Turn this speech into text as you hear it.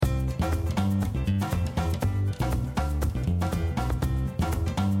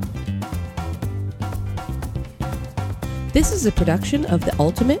This is a production of the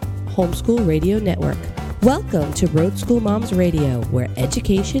Ultimate Homeschool Radio Network. Welcome to Roadschool Moms Radio, where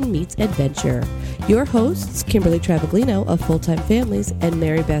education meets adventure. Your hosts, Kimberly Travaglino of Full Time Families and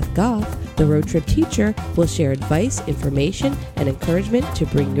Mary Beth Goff, the road trip teacher, will share advice, information, and encouragement to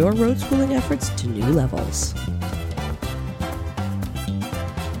bring your road schooling efforts to new levels.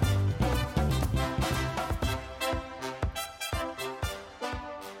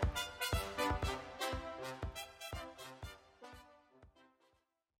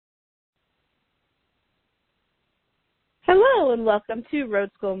 Hello and welcome to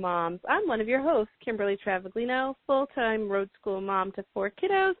Road School Moms. I'm one of your hosts, Kimberly Travaglino, full-time road school mom to 4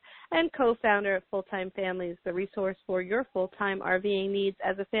 kiddos and co-founder of Full Time Families, the resource for your full-time RVing needs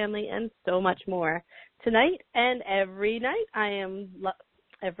as a family and so much more. Tonight and every night,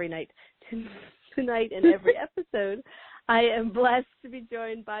 tonight and every episode, I am blessed to be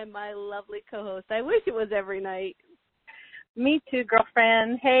joined by my lovely co-host. I wish it was every night. Me too,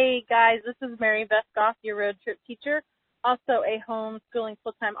 girlfriend. Hey, guys, this is Mary Beth Goff, your road trip teacher. Also a homeschooling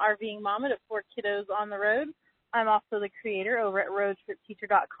full-time RVing mama to 4 kiddos on the road. I'm also the creator over at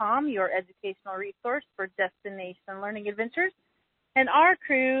roadtripteacher.com, your educational resource for destination learning adventures. And our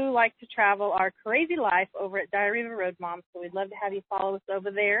crew like to travel our crazy life over at Diary of a Road Mom, so we'd love to have you follow us over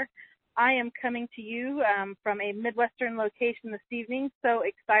there. I am coming to you from a Midwestern location this evening, so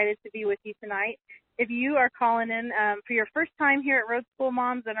excited to be with you tonight. If you are calling in for your first time here at Road School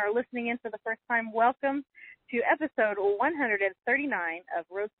Moms and are listening in for the first time, welcome to episode 139 of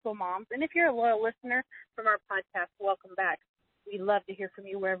Road School Moms. And if you're a loyal listener from our podcast, welcome back. We'd love to hear from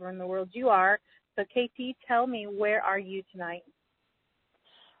you wherever in the world you are. So, KT, tell me, where are you tonight?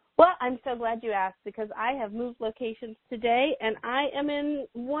 Well, I'm so glad you asked because I have moved locations today, and I am in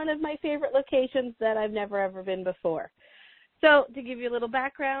one of my favorite locations that I've never, ever been before. So to give you a little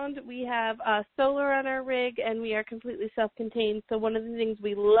background, we have solar on our rig, and we are completely self-contained. So one of the things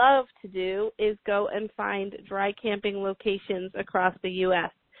we love to do is go and find dry camping locations across the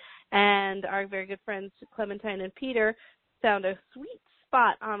U.S. And our very good friends Clementine and Peter found a sweet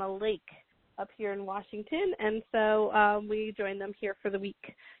spot on a lake up here in Washington, and so we joined them here for the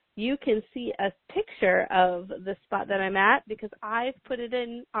week. You can see a picture of the spot that I'm at because I've put it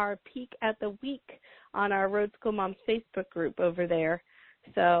in our peek at the week on our Road School Moms Facebook group over there.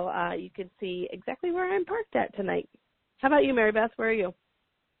 So you can see exactly where I'm parked at tonight. How about you, Mary Beth? Where are you?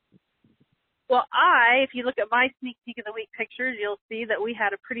 Well, if you look at my sneak peek of the week pictures, you'll see that we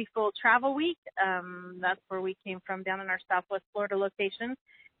had a pretty full travel week. That's where we came from, down in our Southwest Florida location.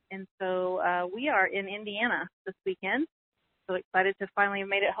 And so we are in Indiana this weekend. So excited to finally have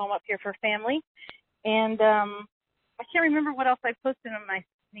made it home up here for family. And I can't remember what else I posted in my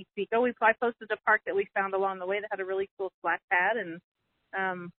sneak peek. I posted a park that we found along the way that had a really cool splash pad. And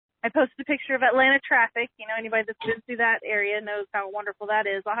I posted a picture of Atlanta traffic. You know, anybody that's been through that area knows how wonderful that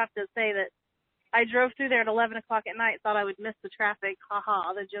is. I'll have to say that I drove through there at 11 o'clock at night, thought I would miss the traffic.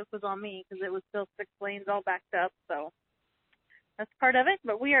 Ha-ha, the joke was on me because it was still 6 lanes all backed up. So that's part of it.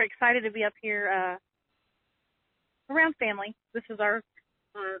 But we are excited to be up here around family. This is our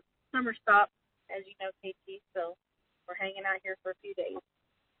summer stop, as you know, KT, so we're hanging out here for a few days.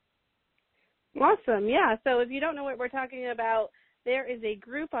 Awesome. Yeah, so if you don't know what we're talking about, there is a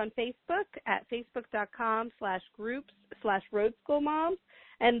group on Facebook at facebook.com/groups/roadschoolmoms,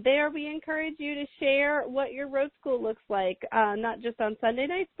 and there we encourage you to share what your road school looks like, not just on Sunday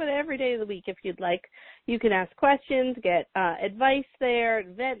nights, but every day of the week if you'd like. You can ask questions, get advice there,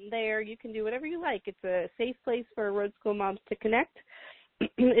 vent there. You can do whatever you like. It's a safe place for road school moms to connect.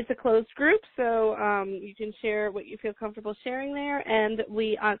 It's a closed group, so you can share what you feel comfortable sharing there, and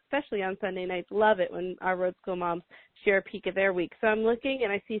we, especially on Sunday nights, love it when our road school moms share a peek of their week. So I'm looking,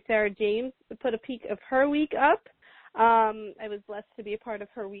 and I see Sarah James put a peek of her week up. I was blessed to be a part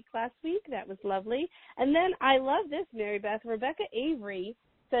of her week last week. That was lovely. And then I love this, Mary Beth. Rebecca Avery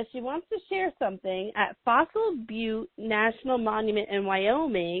says she wants to share something at Fossil Butte National Monument in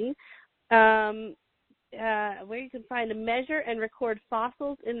Wyoming, where you can find and measure and record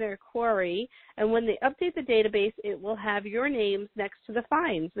fossils in their quarry. And when they update the database, it will have your names next to the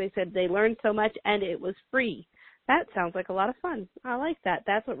finds. They said they learned so much and it was free. That sounds like a lot of fun. I like that.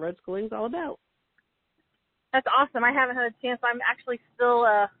 That's what road schooling is all about. That's awesome. I haven't had a chance. I'm actually still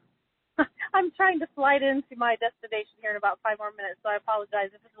I'm trying to slide into my destination here in about 5 more minutes, so I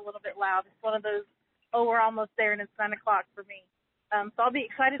apologize if it's a little bit loud. It's one of those, we're almost there and it's 9 o'clock for me. So I'll be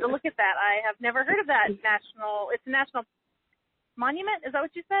excited to look at that. I have never heard of that it's a national monument. Is that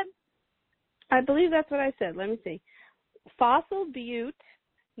what you said? I believe that's what I said. Let me see. Fossil Butte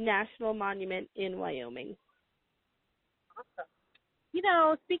National Monument in Wyoming. Awesome.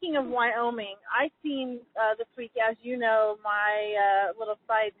 Speaking of Wyoming, I've seen this week, as you know, my one of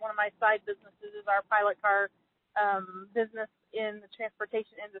my side businesses is our pilot car business in the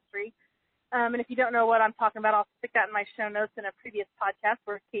transportation industry. And if you don't know what I'm talking about, I'll stick that in my show notes in a previous podcast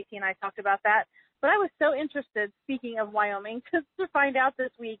where Casey and I talked about that. But I was so interested, speaking of Wyoming, to find out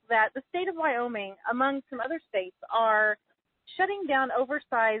this week that the state of Wyoming, among some other states, are shutting down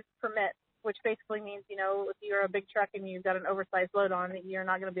oversized permits, which basically means, if you're a big truck and you've got an oversized load on it, you're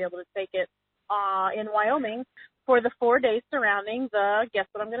not going to be able to take it in Wyoming for the 4 days surrounding the, guess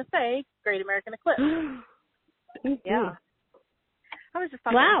what I'm going to say, Great American Eclipse. Yeah. I was just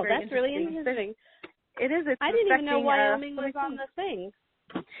talking wow, that's really interesting. It is. I didn't even know Wyoming was on the thing.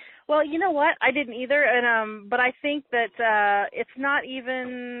 Well, you know what? I didn't either, and but I think that it's not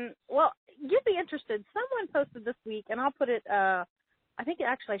even. Well, you'd be interested. Someone posted this week, and I'll put it. I think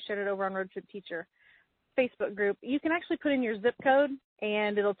actually I shared it over on Road Trip Teacher Facebook group. You can actually put in your zip code,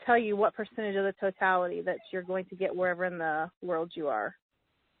 and it'll tell you what percentage of the totality that you're going to get wherever in the world you are.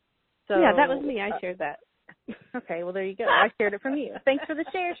 So yeah, that was me. I shared that. Okay, well there you go. I shared it from you. Thanks for the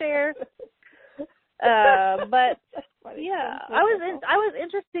share. But yeah, I was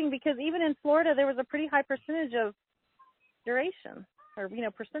interesting because even in Florida there was a pretty high percentage of duration or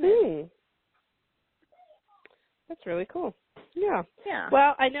percentage. That's really cool. Yeah. Yeah.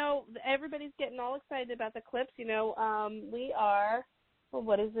 Well, I know everybody's getting all excited about the eclipse. We are. Well,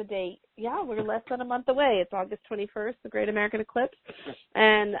 what is the date? Yeah, we're less than a month away. It's August 21st, the Great American Eclipse,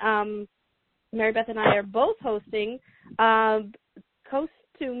 and Mary Beth and I are both hosting coast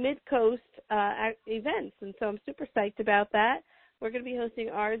to mid-coast events, and so I'm super psyched about that. We're going to be hosting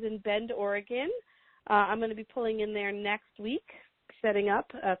ours in Bend, Oregon. I'm going to be pulling in there next week, setting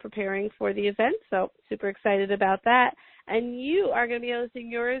up, preparing for the event, so super excited about that. And you are going to be hosting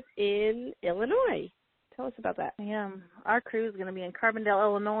yours in Illinois. Tell us about that. Yeah, our crew is going to be in Carbondale,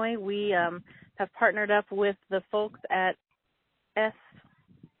 Illinois. We have partnered up with the folks at SIU.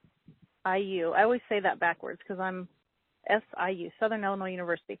 I always say that backwards because I'm SIU, Southern Illinois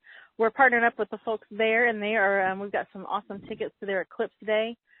University. We're partnered up with the folks there, and they are. We've got some awesome tickets to their Eclipse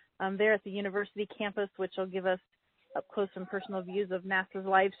Day. They're at the university campus, which will give us up close and personal views of NASA's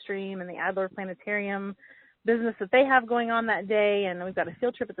live stream and the Adler Planetarium business that they have going on that day. And we've got a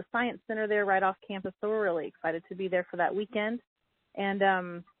field trip at the Science Center there right off campus, so we're really excited to be there for that weekend. And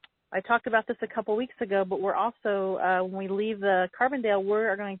I talked about this a couple weeks ago, but we're also, when we leave the Carbondale,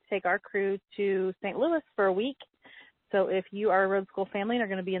 we're going to take our crew to St. Louis for a week. So if you are a Road School family and are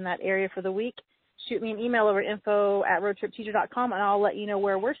going to be in that area for the week, shoot me an email over info@roadtripteacher.com, and I'll let you know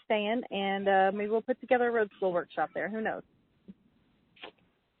where we're staying, and maybe we'll put together a Road School workshop there. Who knows?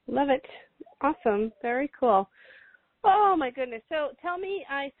 Love it. Awesome. Very cool. Oh, my goodness. So tell me,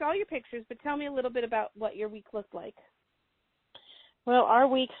 I saw your pictures, but tell me a little bit about what your week looked like. Well, our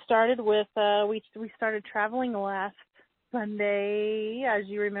week started with, we started traveling last Sunday. As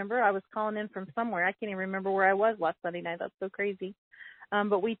you remember, I was calling in from somewhere. I can't even remember where I was last Sunday night. That's so crazy.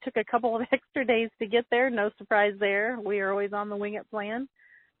 But we took a couple of extra days to get there. No surprise there. We are always on the wing it plan.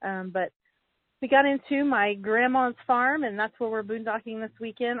 But we got into my grandma's farm, and that's where we're boondocking this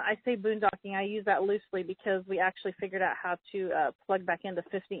weekend. I say boondocking. I use that loosely because we actually figured out how to plug back into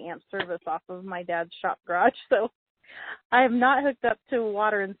 50-amp service off of my dad's shop garage. So I have not hooked up to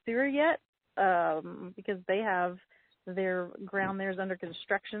water and sewer yet because they have their ground there is under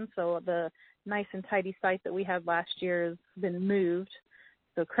construction. So the nice and tidy site that we had last year has been moved.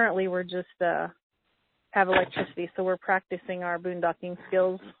 So currently we're just have electricity. So we're practicing our boondocking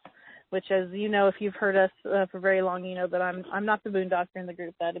skills, which, as you know, if you've heard us for very long, you know that I'm not the boondocker in the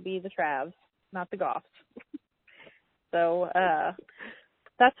group. That'd be the Travs, not the Goffs. So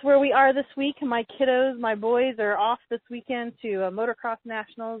that's where we are this week. My kiddos, my boys, are off this weekend to motocross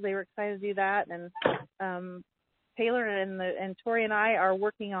nationals. They were excited to do that, and Taylor and Tori and I are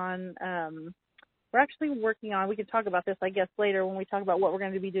working on. We're actually working on. We can talk about this, I guess, later when we talk about what we're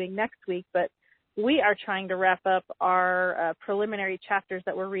going to be doing next week. But we are trying to wrap up our preliminary chapters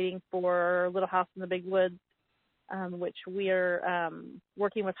that we're reading for Little House in the Big Woods, which we are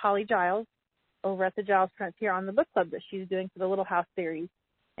working with Holly Giles over at the Giles Frontier on the book club that she's doing for the Little House series.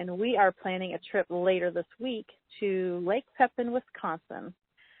 And we are planning a trip later this week to Lake Pepin, Wisconsin.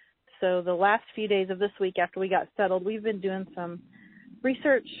 So the last few days of this week after we got settled, we've been doing some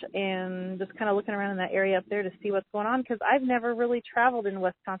research and just kind of looking around in that area up there to see what's going on, because I've never really traveled in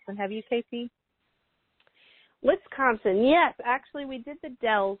Wisconsin. Have you, Casey? Wisconsin, yes. Actually, we did the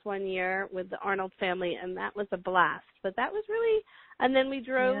Dells one year with the Arnold family, and that was a blast. But that was really, and then we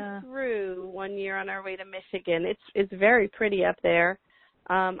drove through one year on our way to Michigan. It's very pretty up there.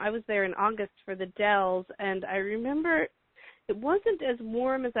 I was there in August for the Dells, and I remember it wasn't as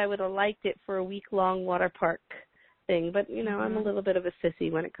warm as I would have liked it for a week-long water park thing. But, you know, I'm a little bit of a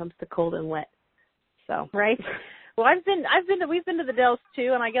sissy when it comes to cold and wet. So. Right. Well, we've been to the Dells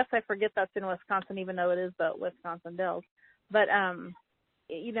too, and I guess I forget that's in Wisconsin, even though it is the Wisconsin Dells. But,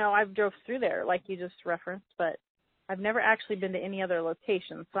 you know, I've drove through there like you just referenced, but I've never actually been to any other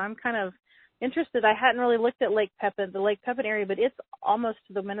locations. So I'm kind of interested. I hadn't really looked at the Lake Pepin area, but it's almost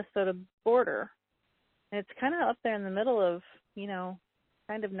to the Minnesota border. And it's kind of up there in the middle of, you know,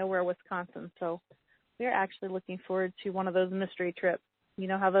 kind of nowhere, Wisconsin. So we're actually looking forward to one of those mystery trips. You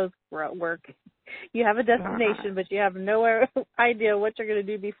know how those work. You have a destination, but you have no idea what you're going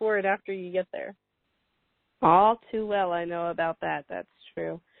to do before and after you get there. All too well, I know about that. That's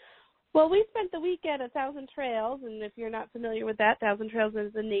true. Well, we spent the week at 1,000 Trails, and if you're not familiar with that, 1,000 Trails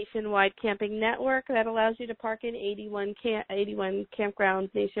is a nationwide camping network that allows you to park in 81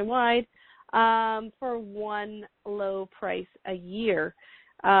 campgrounds nationwide for one low price a year.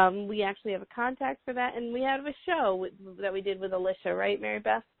 We actually have a contact for that, and we have a show that we did with Alicia, right, Mary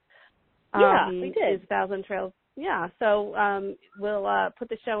Beth? Yeah, we did. Is 1,000 Trails. Yeah, so we'll put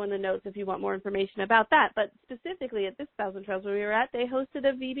the show in the notes if you want more information about that. But specifically at this 1,000 Trails where we were at, they hosted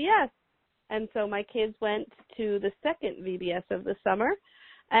a VBS. And so my kids went to the second VBS of the summer,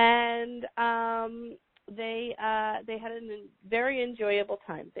 and they had a very enjoyable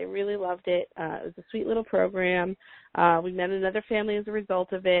time. They really loved it. It was a sweet little program. We met another family as a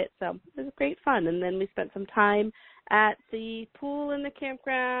result of it, so it was great fun. And then we spent some time at the pool in the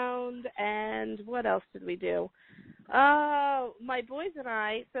campground, and what else did we do? My boys and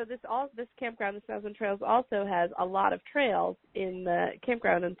I, so this campground, the 1,000 Trails, also has a lot of trails in the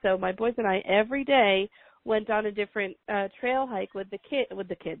campground, and so my boys and I every day went on a different trail hike with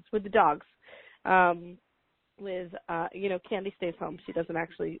the dogs. Candy stays home; she doesn't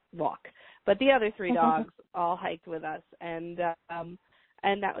actually walk, but the other three dogs all hiked with us, and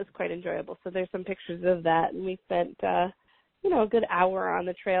that was quite enjoyable. So there's some pictures of that, and we spent a good hour on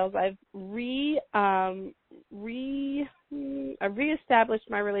the trails. I've reestablished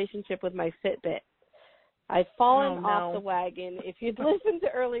my relationship with my Fitbit. I've fallen off the wagon. If you'd listened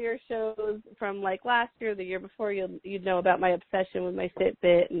to earlier shows from like last year, the year before, you'd know about my obsession with my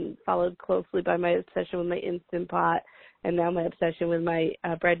Fitbit, and followed closely by my obsession with my Instant Pot, and now my obsession with my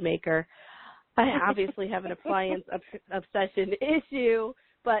bread maker. I obviously have an appliance obsession issue,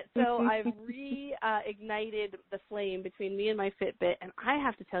 but so I've reignited the flame between me and my Fitbit, and I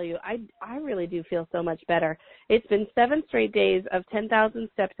have to tell you, I really do feel so much better. It's been 7 straight days of 10,000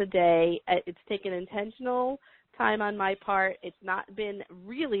 steps a day. It's taken intentional time on my part. It's not been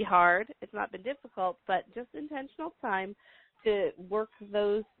really hard. It's not been difficult, but just intentional time to work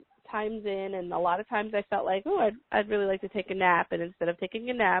those times in. And a lot of times I felt like, I'd really like to take a nap, and instead of taking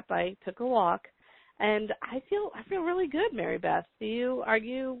a nap, I took a walk. And I feel really good, Mary Beth. Are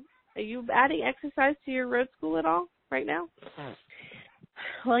you adding exercise to your road school at all right now?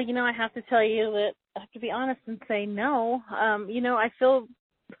 Well, I have to tell you that I have to be honest and say no. I feel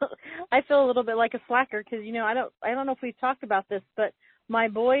a little bit like a slacker because I don't know if we've talked about this, but my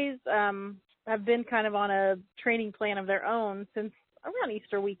boys have been kind of on a training plan of their own since around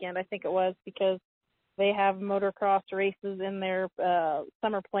Easter weekend, I think it was, because they have motocross races in their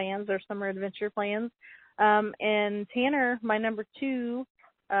summer plans, their summer adventure plans. And Tanner, my number 2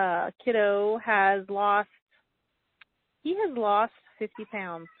 kiddo, has lost 50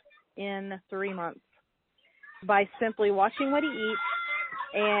 pounds in 3 months by simply watching what he eats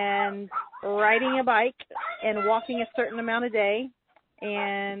and riding a bike and walking a certain amount a day.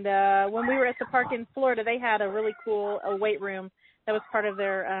 And when we were at the park in Florida, they had a really cool weight room that was part of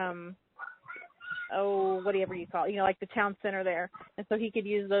their whatever you call it, like the town center there. And so he could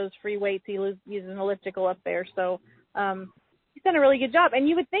use those free weights. He uses an elliptical up there. So he's done a really good job. And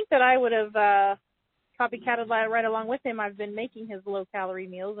you would think that I would have copycatted right along with him. I've been making his low-calorie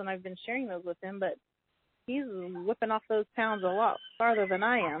meals, and I've been sharing those with him. But he's whipping off those pounds a lot farther than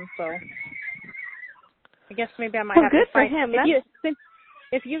I am. So I guess maybe I might have good to find for him.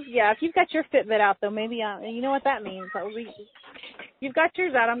 If you've got your Fitbit out, though, maybe you know what that means. You've got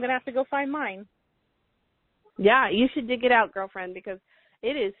yours out. I'm going to have to go find mine. Yeah, you should dig it out, girlfriend, because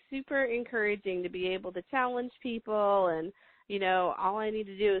it is super encouraging to be able to challenge people. And, all I need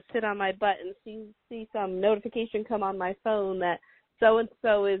to do is sit on my butt and see some notification come on my phone that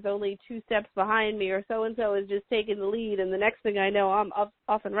so-and-so is only 2 steps behind me, or so-and-so is just taking the lead. And the next thing I know, I'm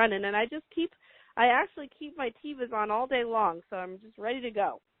off and running. And I actually keep my TVs on all day long, so I'm just ready to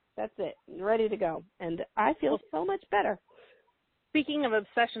go. That's it, ready to go. And I feel so much better. Speaking of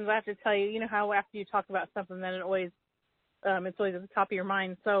obsessions, I have to tell you, how after you talk about something, then it's always at the top of your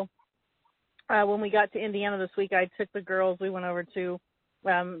mind. So when we got to Indiana this week, I took the girls. We went over to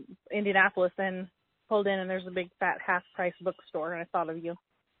Indianapolis and pulled in, and there's a big fat half-price bookstore, and I thought of you.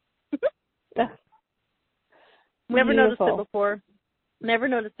 Never noticed it before. Never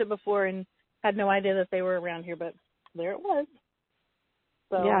noticed it before, and had no idea that they were around here, but there it was.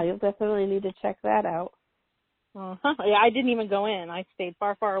 So, yeah, you'll definitely need to check that out. Yeah, I didn't even go in. I stayed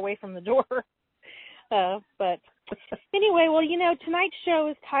far, far away from the door. But anyway, well, tonight's show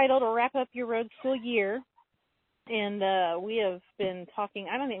is titled Wrap Up Your Road School Year. And we have been talking,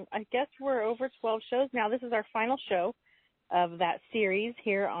 I guess we're over 12 shows now. This is our final show of that series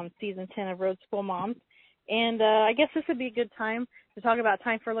here on Season 10 of Road School Moms. And I guess this would be a good time to talk about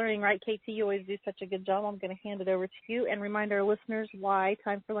Time for Learning, right, KT? You always do such a good job. I'm going to hand it over to you and remind our listeners why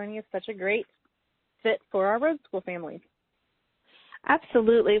Time for Learning is such a great fit for our road school families.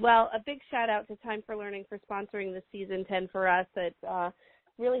 Absolutely. Well, a big shout out to Time for Learning for sponsoring the Season 10 for us. It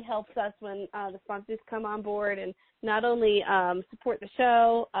really helps us when the sponsors come on board and not only support the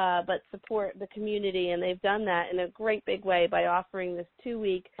show, but support the community. And they've done that in a great big way by offering this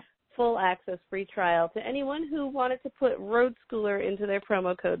 2-week full access free trial to anyone who wanted to put Road Schooler into their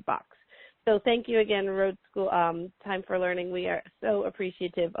promo code box. So thank you again, Road School Time for Learning. We are so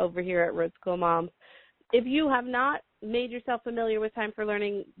appreciative over here at Road School Moms. If you have not made yourself familiar with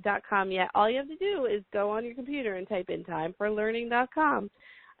timeforlearning.com yet, all you have to do is go on your computer and type in timeforlearning.com,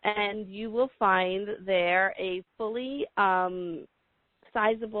 and you will find there a fully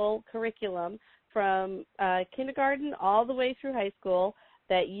sizable curriculum from kindergarten all the way through high school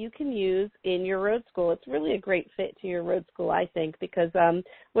that you can use in your road school. It's really a great fit to your road school, I think, because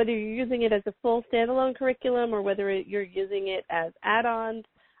whether you're using it as a full standalone curriculum or whether you're using it as add-ons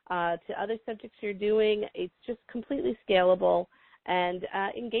to other subjects you're doing, it's just completely scalable and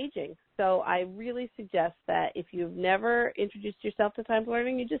engaging. So I really suggest that if you've never introduced yourself to Time for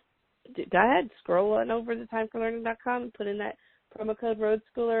Learning, you just go ahead, scroll on over to timeforlearning.com and put in that promo code Road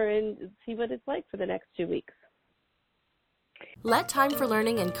Schooler and see what it's like for the next 2 weeks. Let Time for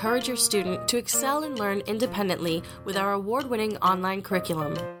Learning encourage your student to excel and learn independently with our award-winning online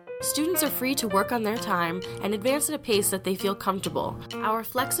curriculum. Students are free to work on their time and advance at a pace that they feel comfortable. Our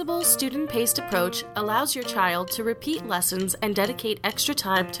flexible, student-paced approach allows your child to repeat lessons and dedicate extra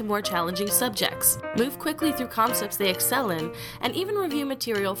time to more challenging subjects, move quickly through concepts they excel in, and even review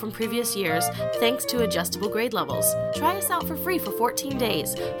material from previous years thanks to adjustable grade levels. Try us out for free for 14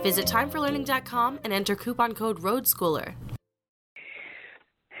 days. Visit timeforlearning.com and enter coupon code ROADSCHOOLER.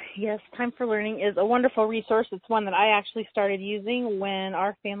 Yes, Time for Learning is a wonderful resource. It's one that I actually started using when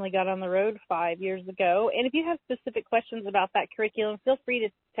our family got on the road 5 years ago. And if you have specific questions about that curriculum, feel free to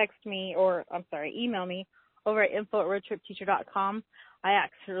email me over at info@roadtripteacher.com. I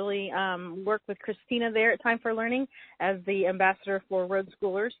actually work with Christina there at Time for Learning as the ambassador for road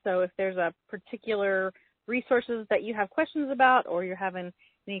schoolers. So if there's a particular resources that you have questions about, or you're having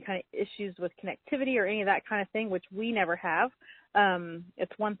any kind of issues with connectivity or any of that kind of thing, which we never have,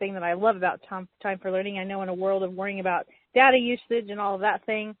 it's one thing that I love about Time for Learning. I know in a world of worrying about data usage and all of that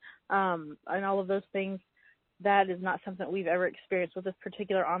thing, and all of those things, that is not something that we've ever experienced with this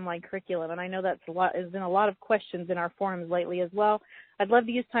particular online curriculum. And I know there's been a lot of questions in our forums lately as well. I'd love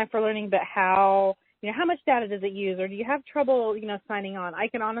to use Time for Learning, but how much data does it use, or do you have trouble, signing on? I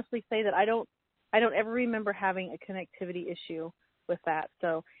can honestly say that I don't ever remember having a connectivity issue with that.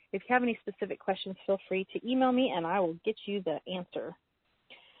 So if you have any specific questions, feel free to email me and I will get you the answer.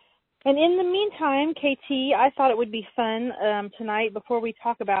 And in the meantime, KT, I thought it would be fun tonight, before we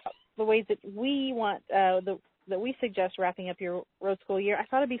talk about the ways that we want, that we suggest wrapping up your road school year, I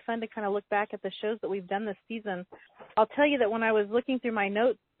thought it'd be fun to kind of look back at the shows that we've done this season. I'll tell you that when I was looking through my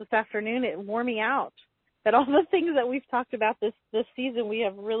notes this afternoon, it wore me out that all the things that we've talked about this season, we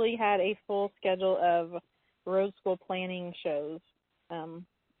have really had a full schedule of road school planning shows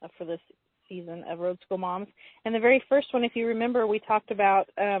for this season of Road School Moms. And the very first one, if you remember, we talked about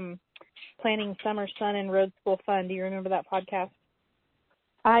planning summer sun and road school fun. Do you remember that podcast?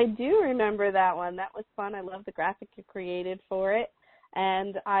 I do remember that one. That was fun. I love the graphic you created for it.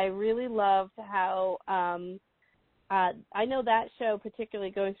 And I really loved how I know that show,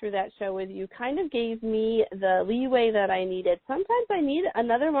 particularly going through that show with you, kind of gave me the leeway that I needed. Sometimes I need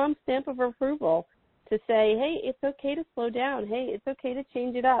another mom's stamp of approval to say, hey, it's okay to slow down. Hey, it's okay to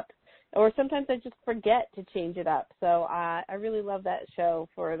change it up. Or sometimes I just forget to change it up. So I really love that show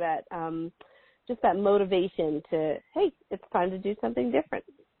for that, just that motivation to, hey, it's time to do something different.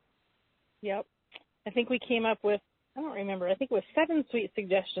 Yep. I think we came up with, I don't remember, I think it was 7 sweet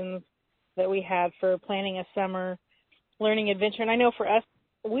suggestions that we had for planning a summer learning adventure. And I know for us,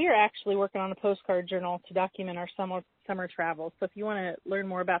 we are actually working on a postcard journal to document our summer travel. So if you want to learn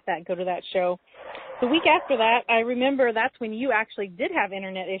more about that, go to that show. The week after that, I remember that's when you actually did have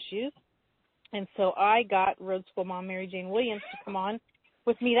internet issues. And so I got Road School mom Mary Jane Williams to come on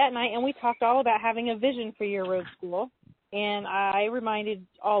with me that night, and we talked all about having a vision for your road school. And I reminded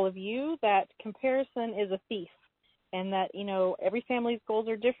all of you that comparison is a thief, and that, you know, every family's goals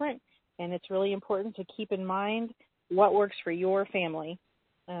are different, and it's really important to keep in mind what works for your family.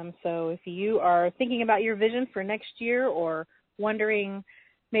 So if you are thinking about your vision for next year, or wondering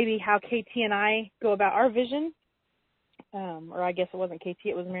maybe how KT and I go about our vision, or I guess it wasn't KT,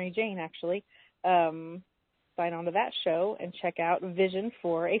 it was Mary Jane actually, sign on to that show and check out Vision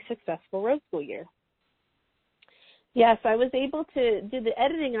for a Successful Road School Year. Yes, I was able to do the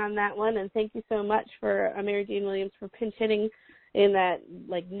editing on that one, and thank you so much for Mary Jane Williams for pinch hitting in that,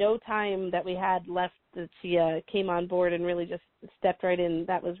 like, no time that we had left that she came on board and really just stepped right in.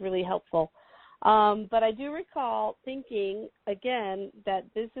 That was really helpful. But I do recall thinking, again, that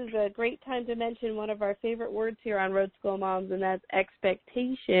this is a great time to mention one of our favorite words here on Road School Moms, and that's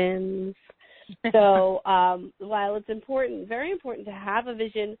expectations. So while it's important, very important to have a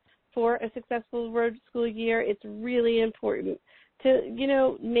vision for a successful road school year, it's really important to, you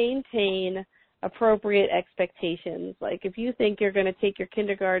know, maintain appropriate expectations. Like, if you think you're going to take your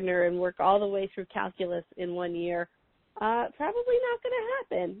kindergartner and work all the way through calculus in 1 year, probably not going to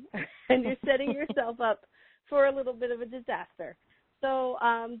happen, and you're setting yourself up for a little bit of a disaster. So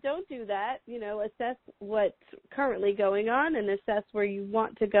don't do that. You know, assess what's currently going on and assess where you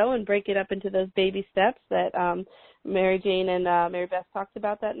want to go, and break it up into those baby steps that Mary Jane and Mary Beth talked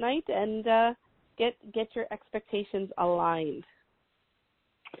about that night, and get your expectations aligned.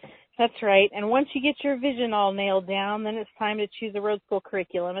 That's right. And once you get your vision all nailed down, then it's time to choose a road school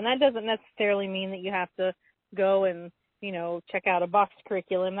curriculum. And that doesn't necessarily mean that you have to go and, you know, check out a box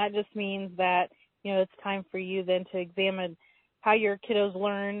curriculum. That just means that, you know, it's time for you then to examine how your kiddos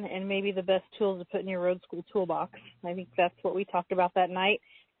learn and maybe the best tools to put in your road school toolbox. I think that's what we talked about that night.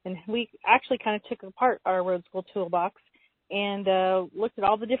 And we actually kind of took apart our road school toolbox and looked at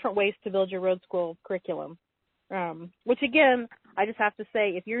all the different ways to build your road school curriculum. Which, again, I just have to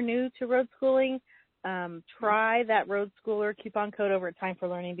say, if you're new to road schooling, try that Road Schooler coupon code over at Time for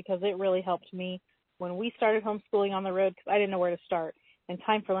Learning, because it really helped me when we started homeschooling on the road, because I didn't know where to start. And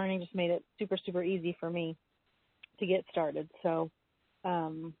Time for Learning just made it super, super easy for me to get started. So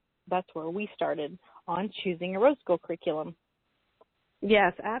that's where we started on choosing a road school curriculum.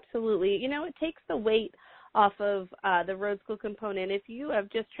 Yes, absolutely. You know, it takes the weight off of the road school component. If you have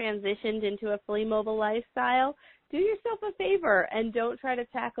just transitioned into a fully mobile lifestyle, do yourself a favor and don't try to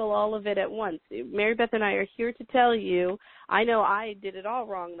tackle all of it at once. Mary Beth and I are here to tell you, I know I did it all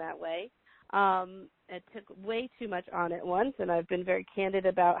wrong that way. It took way too much on at once, and I've been very candid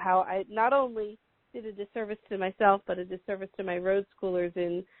about how I not only did a disservice to myself, but a disservice to my road schoolers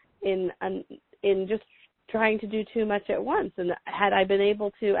in just trying to do too much at once. And had I been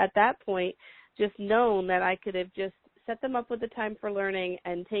able to, at that point, just known that I could have just set them up with the Time for Learning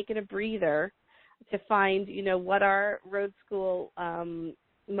and taken a breather to find, you know, what our road school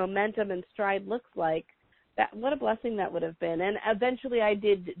momentum and stride looks like, that what a blessing that would have been. And eventually I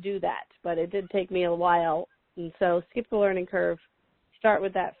did do that, but it did take me a while. And so skip the learning curve, start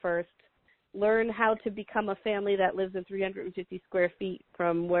with that first. Learn how to become a family that lives in 350 square feet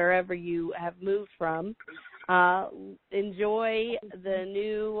from wherever you have moved from. Enjoy the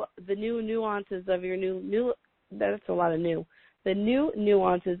new nuances of your new that's a lot of new. The new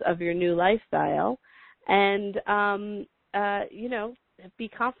nuances of your new lifestyle, and you know, be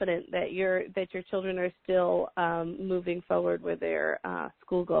confident that your children are still moving forward with their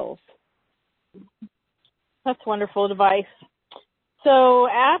school goals. That's wonderful advice. So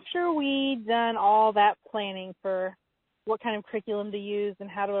after we'd done all that planning for what kind of curriculum to use and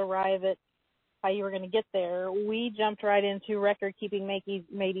how to arrive at how you were going to get there, we jumped right into record keeping made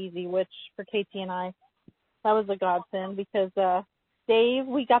easy, which for KT and I, that was a godsend, because Dave,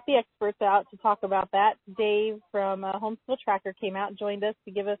 we got the experts out to talk about that. Dave from Homeschool Tracker came out and joined us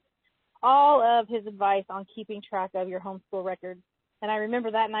to give us all of his advice on keeping track of your homeschool records. And I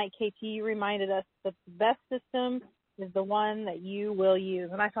remember that night, KT, you reminded us that the best system is the one that you will use.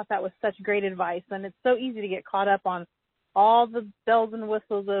 And I thought that was such great advice. And it's so easy to get caught up on all the bells and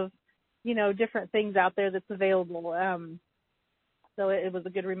whistles of, you know, different things out there that's available. So it was a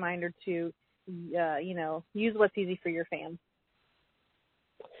good reminder to, you know, use what's easy for your fam.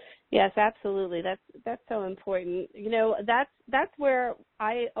 Yes, absolutely. That's so important. You know, that's where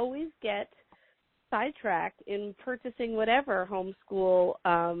I always get sidetracked in purchasing whatever homeschool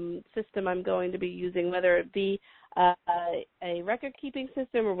system I'm going to be using, whether it be a record-keeping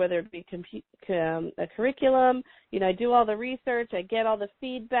system or whether it be a curriculum. I do all the research. I get all the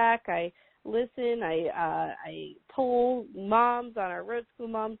feedback. I listen. I poll moms on our Road School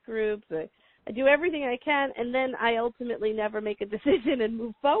Moms groups. I do everything I can, and then I ultimately never make a decision and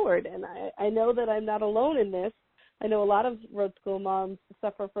move forward. And I know that I'm not alone in this. I know a lot of Road School moms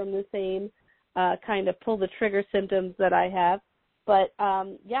suffer from the same kind of pull the trigger symptoms that I have. But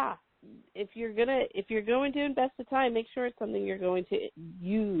if you're going to invest the time, make sure it's something you're going to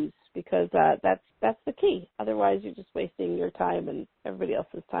use, because that's the key. Otherwise, you're just wasting your time and everybody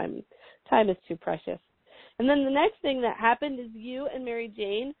else's time. Time is too precious. And then the next thing that happened is you and Mary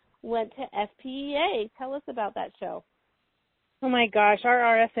Jane went to FPEA. Tell us about that show. Oh, my gosh,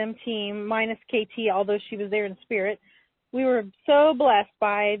 our RSM team, minus KT, although she was there in spirit, we were so blessed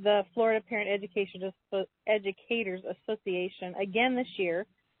by the Florida Parent Educators Association again this year,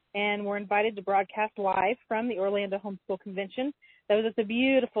 and we're invited to broadcast live from the Orlando Homeschool Convention. That was at the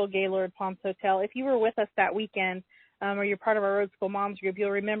beautiful Gaylord Palms Hotel. If you were with us that weekend, or you're part of our Road School Moms group, you'll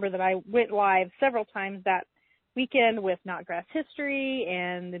remember that I went live several times that weekend with Not Grass History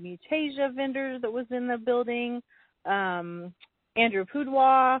and the Mutasia vendors that was in the building, Andrew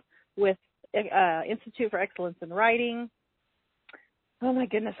Poudwa with Institute for Excellence in Writing. Oh, my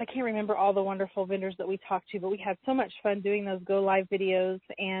goodness, I can't remember all the wonderful vendors that we talked to, but we had so much fun doing those Go Live videos.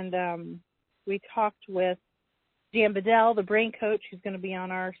 And we talked with Jan Bedell, the brain coach, who's going to be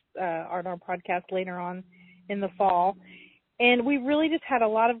on our podcast later on in the fall. And we really just had a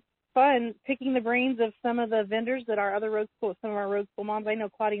lot of fun picking the brains of some of the vendors that some of our Road School moms. I know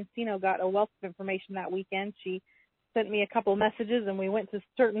Claudine Sino got a wealth of information that weekend. She sent me a couple of messages, and we went to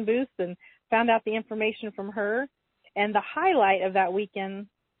certain booths and found out the information from her. And the highlight of that weekend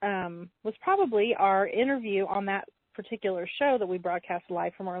was probably our interview on that particular show that we broadcast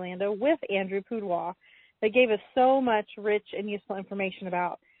live from Orlando with Andrew Poudwa. That gave us so much rich and useful information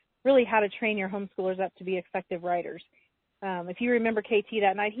about really how to train your homeschoolers up to be effective writers. If you remember KT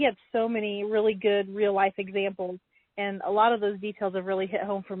that night, he had so many really good real-life examples, and a lot of those details have really hit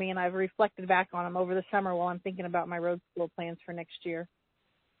home for me, and I've reflected back on them over the summer while I'm thinking about my road school plans for next year.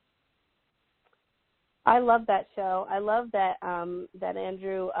 I love that show. I love that that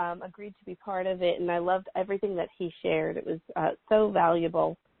Andrew agreed to be part of it, and I loved everything that he shared. It was so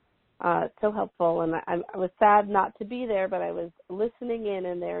valuable, so helpful, and I was sad not to be there, but I was listening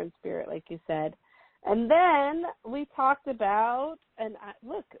in there in spirit, like you said. And then we talked about, and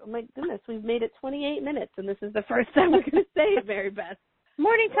look, oh my goodness, we've made it 28 minutes, and this is the first time we're going to say it, Mary Beth.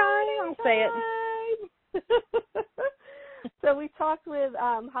 Morning time, I'll say it. So we talked with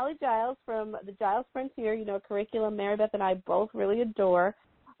Holly Giles from the Giles Frontier, curriculum Mary Beth and I both really adore,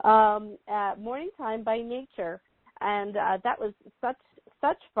 at Morning Time by Nature. And that was such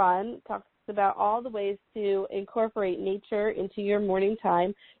fun. Talked about all the ways to incorporate nature into your morning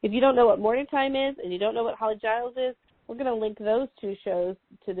time. If you don't know what morning time is and you don't know what Holly Giles is, we're going to link those two shows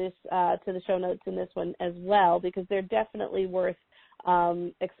to this to the show notes in this one as well, because they're definitely worth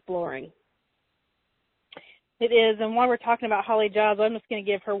exploring. It is, and while we're talking about Holly Giles, I'm just going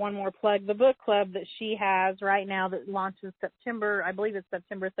to give her one more plug. The book club that she has right now that launches September, I believe it's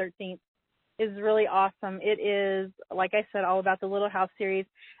September 13th, is really awesome. It is, like I said, all about the Little House series.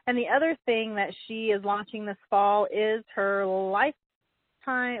 And the other thing that she is launching this fall is her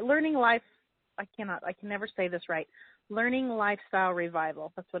Learning Lifestyle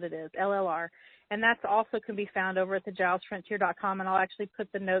Revival. That's what it is, LLR. And that's also can be found over at thegilesfrontier.com, and I'll actually put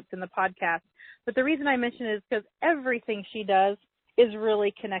the notes in the podcast. But the reason I mention it is because everything she does is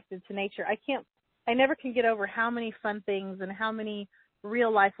really connected to nature. I never can get over how many fun things and how many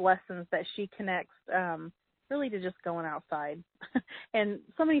real life lessons that she connects really to just going outside. And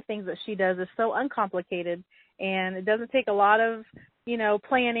so many things that she does is so uncomplicated, and it doesn't take a lot of,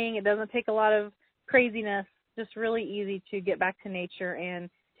 planning. It doesn't take a lot of craziness. Just really easy to get back to nature and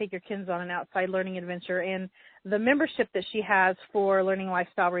take your kids on an outside learning adventure. And the membership that she has for Learning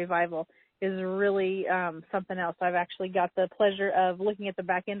Lifestyle Revival is really something else. I've actually got the pleasure of looking at the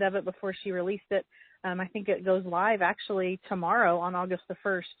back end of it before she released it. I think it goes live actually tomorrow on August the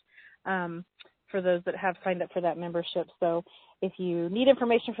 1st for those that have signed up for that membership. So if you need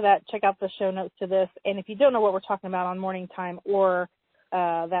information for that, check out the show notes to this. And if you don't know what we're talking about on Morning Time or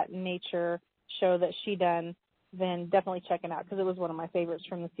that nature show that she done, then definitely check it out, because it was one of my favorites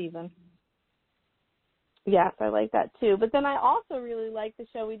from the season. Yes, I like that too. But then I also really like the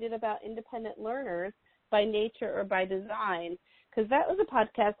show we did about independent learners by nature or by design. because that was a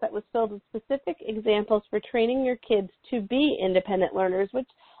podcast that was filled with specific examples for training your kids to be independent learners, which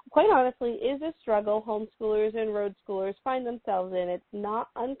quite honestly is a struggle homeschoolers and road schoolers find themselves in. It's not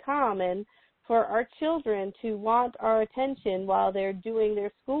uncommon for our children to want our attention while they're doing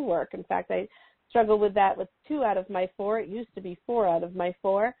their schoolwork. In fact, I struggle with that with 2 out of my 4. It used to be 4 out of my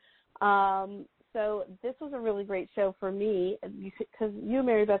 4. So this was a really great show for me because you,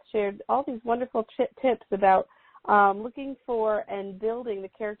 Mary Beth, shared all these wonderful tips about looking for and building the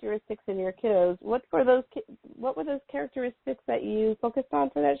characteristics in your kiddos. What were those characteristics that you focused on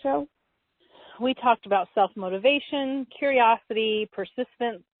for that show? We talked about self-motivation, curiosity,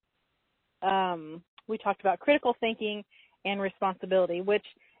 persistence. We talked about critical thinking and responsibility, which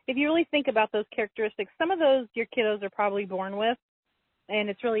if you really think about those characteristics, some of those your kiddos are probably born with, and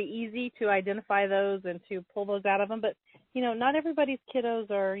it's really easy to identify those and to pull those out of them. But, not everybody's kiddos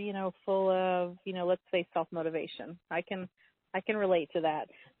are, full of, let's say self-motivation. I can relate to that.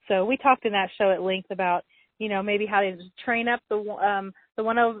 So we talked in that show at length about, maybe how to train up the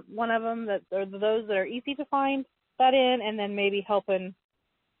one of them that are those that are easy to find that in, and then maybe helping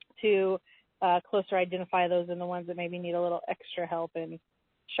to closer identify those and the ones that maybe need a little extra help in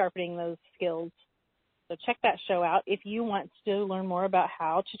sharpening those skills. So check that show out if you want to learn more about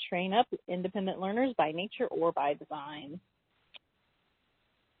how to train up independent learners by nature or by design.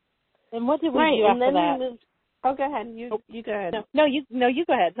 And what did we do after that? Oh, go ahead. You go ahead. No, you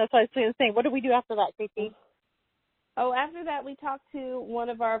go ahead. That's what I was going to say. What did we do after that, Casey? Oh, after that, we talked to one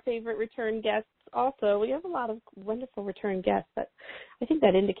of our favorite return guests also. We have a lot of wonderful return guests. I think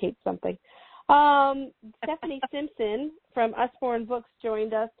that indicates something. Stephanie Simpson from Usborne Books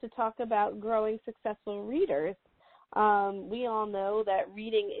joined us to talk about growing successful readers. We all know that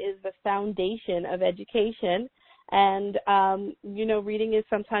reading is the foundation of education, and, reading is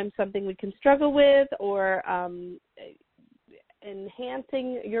sometimes something we can struggle with, or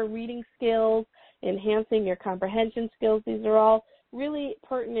enhancing your reading skills, enhancing your comprehension skills. These are all really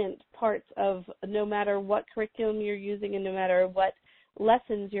pertinent parts of no matter what curriculum you're using and no matter what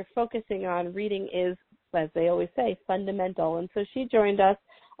lessons you're focusing on. Reading is, as they always say, fundamental. And so she joined us,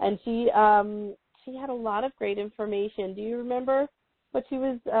 and she had a lot of great information. Do you remember what she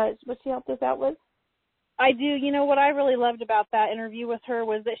helped us out with? I do. What I really loved about that interview with her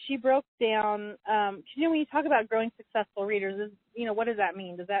was that she broke down, when you talk about growing successful readers, what does that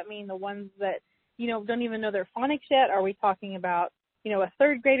mean? Does that mean the ones that, don't even know their phonics yet? Are we talking about, a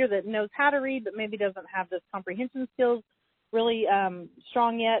third grader that knows how to read but maybe doesn't have those comprehension skills really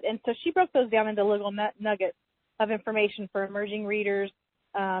strong yet? And so she broke those down into little nuggets of information for emerging readers.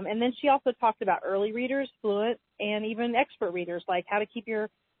 And then she also talked about early readers, fluent, and even expert readers, like how to keep your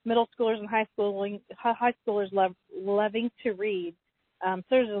middle schoolers and high schoolers loving to read. So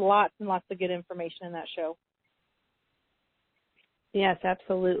there's lots and lots of good information in that show. Yes,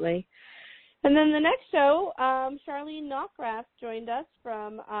 absolutely. And then the next show, Charlene Knockgrass joined us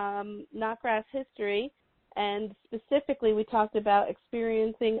from Knockgrass History, and specifically we talked about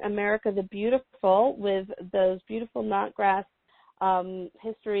experiencing America the Beautiful with those beautiful Knockgrass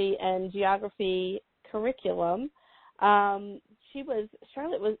history and geography curriculum. Charlene,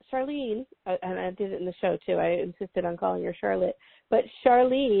 and I did it in the show too, I insisted on calling her Charlotte, but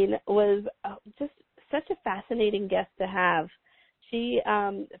Charlene was just such a fascinating guest to have. She,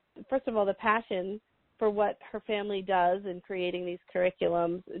 first of all, the passion for what her family does in creating these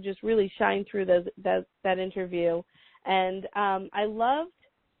curriculums just really shined through that interview. And I loved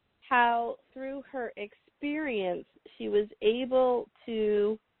how through her experience she was able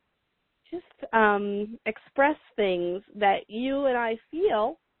to just express things that you and I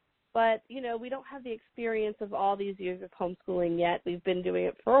feel, but, we don't have the experience of all these years of homeschooling yet. We've been doing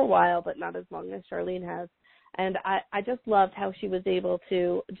it for a while, but not as long as Charlene has. And I just loved how she was able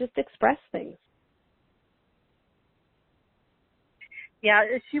to just express things. Yeah,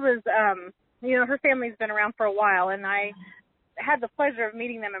 she was, her family's been around for a while, and I had the pleasure of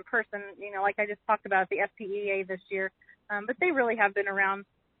meeting them in person, like I just talked about at the FPEA this year. But they really have been around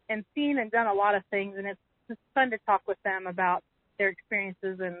and seen and done a lot of things, and it's just fun to talk with them about their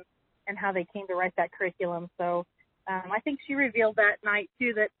experiences and how they came to write that curriculum. So I think she revealed that night,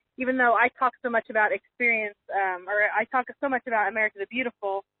 too, that even though I talk so much about experience, or I talk so much about America the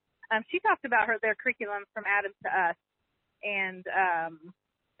Beautiful, she talked about their curriculum from Adam to Us, and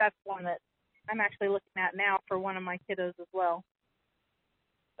that's one that I'm actually looking at now for one of my kiddos as well.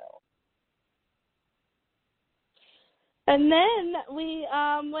 So. And then we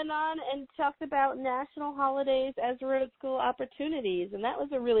went on and talked about national holidays as road school opportunities, and that was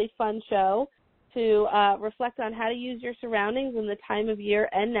a really fun show. to reflect on how to use your surroundings in the time of year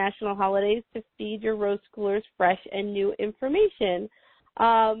and national holidays to feed your road schoolers fresh and new information.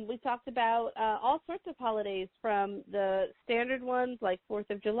 We talked about all sorts of holidays, from the standard ones like 4th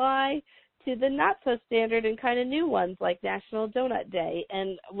of July to the not-so-standard and kind of new ones like National Donut Day,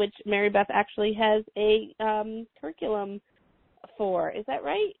 and which Mary Beth actually has a curriculum for. Is that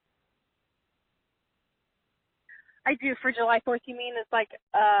right? I do. For July 4th, you mean? It's like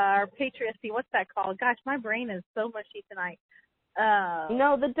our patriocy. What's that called? Gosh, my brain is so mushy tonight.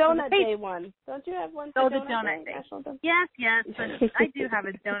 No, the Donut Day one. Don't you have one for the Donut Day? Yes. But I do have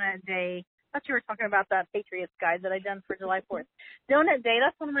a Donut Day. I thought you were talking about that Patriots guide that I done for July 4th. Donut Day,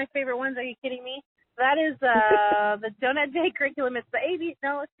 that's one of my favorite ones. Are you kidding me? That is the Donut Day curriculum. It's the AB.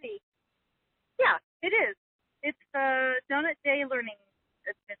 No, let's see. Yeah, it is. It's the Donut Day Learning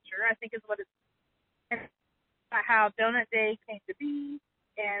Adventure, I think is what it's. How Donut Day came to be,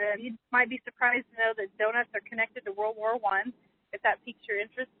 and you might be surprised to know that donuts are connected to World War I. If that piques your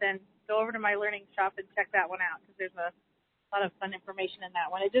interest, then go over to my learning shop and check that one out, because there's a lot of fun information in that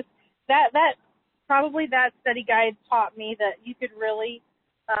one. It just that study guide taught me that you could really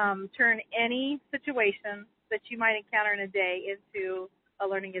turn any situation that you might encounter in a day into a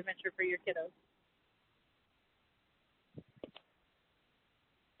learning adventure for your kiddos.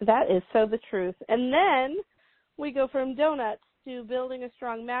 That is so the truth. And then we go from donuts to building a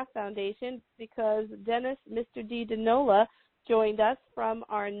strong math foundation, because Dennis, Mr. D. DeNola, joined us from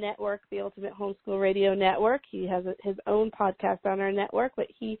our network, the Ultimate Homeschool Radio Network. He has his own podcast on our network, but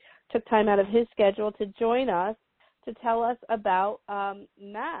he took time out of his schedule to join us to tell us about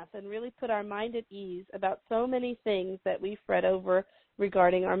math and really put our mind at ease about so many things that we've read over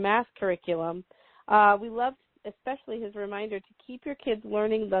regarding our math curriculum. We loved especially his reminder to keep your kids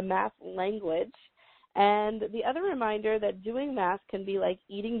learning the math language. And the other reminder that doing math can be like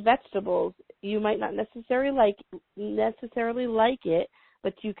eating vegetables. You might not necessarily like it,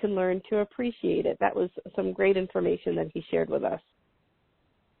 but you can learn to appreciate it. That was some great information that he shared with us.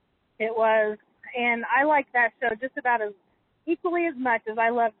 It was, and I like that show just about as equally as much as I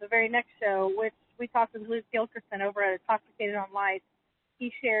love the very next show, which we talked with Luke Gilkerson over at Intoxicated on Life.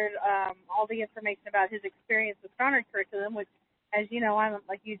 He shared all the information about his experience with Honor Curriculum, which, as you know, I'm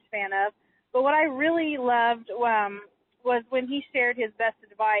a huge fan of. But what I really loved was when he shared his best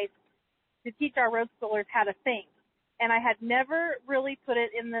advice to teach our road schoolers how to think. And I had never really put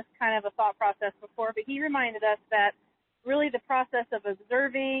it in this kind of a thought process before, but he reminded us that really the process of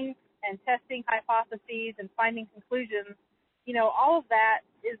observing and testing hypotheses and finding conclusions, all of that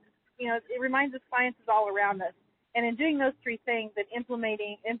is, it reminds us science is all around us. And in doing those three things and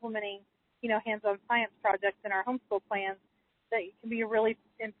implementing, hands-on science projects in our homeschool plans, that can be a really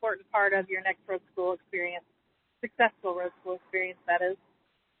important part of your next road school experience, successful road school experience, that is.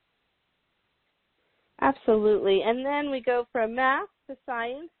 Absolutely. And then we go from math to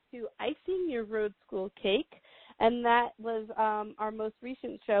science to icing your road school cake. And that was our most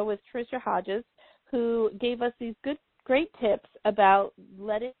recent show with Tricia Hodges, who gave us these great tips about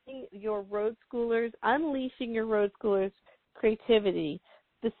unleashing your road schoolers' creativity,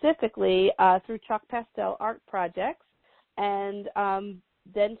 specifically through chalk pastel art projects. And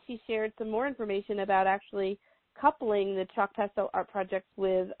then she shared some more information about actually coupling the chalk pastel art projects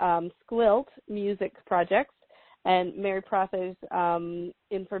with Squilt music projects and Mary Prother's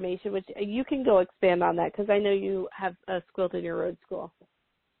information, which you can go expand on that, because I know you have a Squilt in your road school.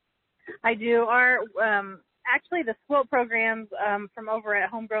 I do. Our actually the Squilt programs from over at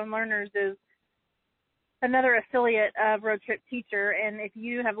Homegrown Learners is another affiliate of Road Trip Teacher, and if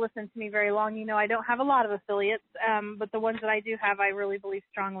you have listened to me very long, you know I don't have a lot of affiliates, but the ones that I do have, I really believe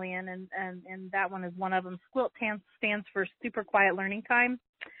strongly in, and that one is one of them. Squilt stands for Super Quiet Learning Time,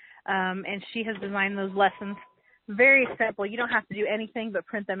 and she has designed those lessons very simple. You don't have to do anything but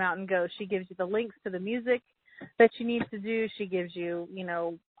print them out and go. She gives you the links to the music that you need to do. She gives you,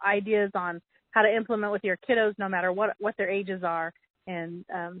 ideas on how to implement with your kiddos, no matter what their ages are, and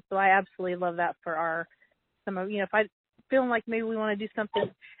so I absolutely love that for if I feel like maybe we want to do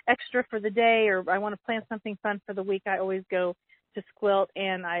something extra for the day, or I want to plan something fun for the week, I always go to Squilt,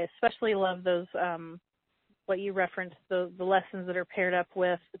 and I especially love those, what you referenced, the lessons that are paired up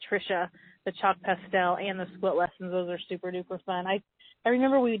with Tricia, the chalk pastel, and the Squilt lessons. Those are super duper fun. I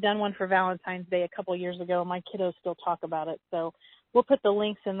remember we'd done one for Valentine's Day a couple years ago. My kiddos still talk about it, so we'll put the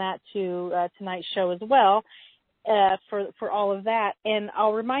links in that to tonight's show as well. For all of that. And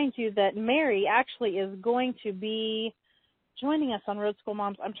I'll remind you that Mary actually is going to be joining us on Road School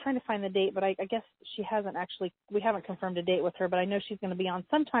Moms. I'm trying to find the date, but I guess we haven't confirmed a date with her, but I know she's going to be on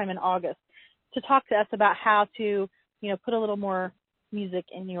sometime in August to talk to us about how to, put a little more music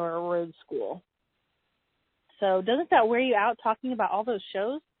in your road school. So doesn't that wear you out talking about all those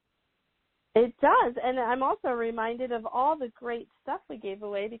shows? It does, and I'm also reminded of all the great stuff we gave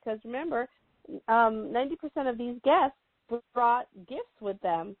away because remember, 90% of these guests brought gifts with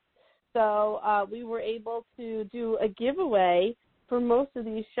them. So we were able to do a giveaway for most of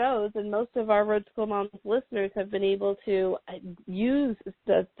these shows, and most of our Road School Moms listeners have been able to use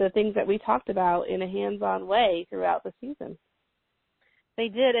the things that we talked about in a hands-on way throughout the season. They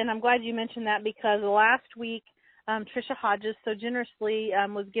did, and I'm glad you mentioned that because last week Trisha Hodges so generously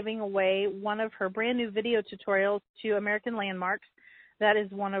was giving away one of her brand new video tutorials to American Landmarks. That is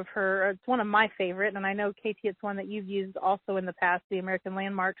it's one of my favorite, and I know, Katie, it's one that you've used also in the past, the American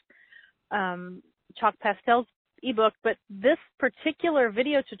Landmarks Chalk Pastels ebook. But this particular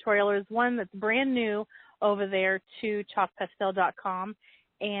video tutorial is one that's brand new over there to chalkpastel.com,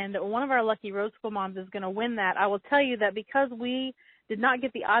 and one of our lucky Road School Moms is going to win that. I will tell you that because we did not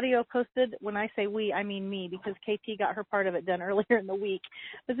get the audio posted. When I say we, I mean me, because KT got her part of it done earlier in the week.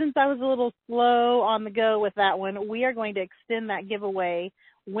 But since I was a little slow on the go with that one, we are going to extend that giveaway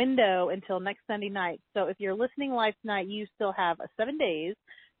window until next Sunday night. So if you're listening live tonight, you still have 7 days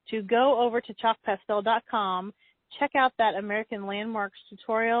to go over to chalkpastel.com, check out that American Landmarks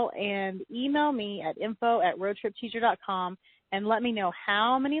tutorial, and email me at info@roadtripteacher.com and let me know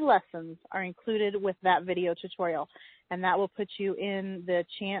how many lessons are included with that video tutorial. And that will put you in the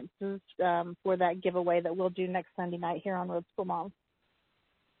chances for that giveaway that we'll do next Sunday night here on Road School Moms.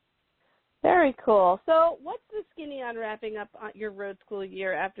 Very cool. So what's the skinny on wrapping up your Road School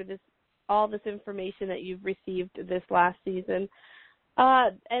year after all this information that you've received this last season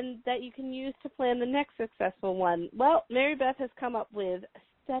and that you can use to plan the next successful one? Well, Mary Beth has come up with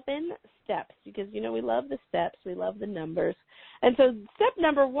 7 steps because, we love the steps. We love the numbers. And so step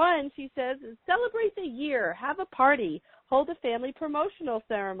number 1, she says, is celebrate the year. Have a party. Hold a family promotional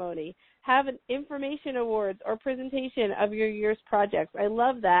ceremony. Have an information awards or presentation of your year's projects. I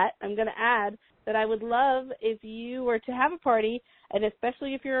love that. I'm going to add that I would love if you were to have a party, and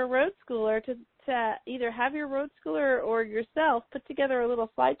especially if you're a road schooler, to either have your road schooler or yourself put together a little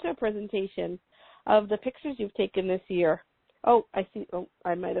slideshow presentation of the pictures you've taken this year. Oh, I see. Oh,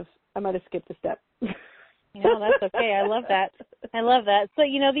 I might have skipped a step. No, that's okay. I love that. So,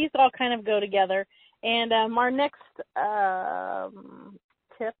 these all kind of go together. And our next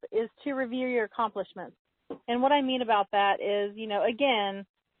tip is to review your accomplishments. And what I mean about that is, again,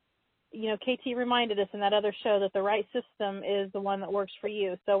 KT reminded us in that other show that the right system is the one that works for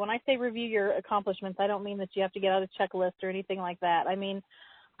you. So when I say review your accomplishments, I don't mean that you have to get out a checklist or anything like that. I mean,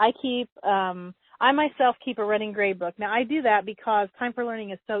 I myself keep a running grade book. Now, I do that because Time for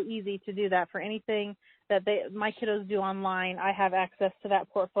Learning is so easy to do that for anything that my kiddos do online. I have access to that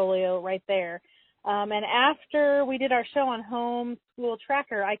portfolio right there. And after we did our show on Homeschool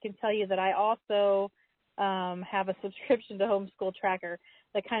Tracker, I can tell you that I also have a subscription to Homeschool Tracker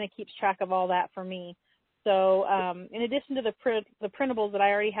that kind of keeps track of all that for me. So in addition to the printables that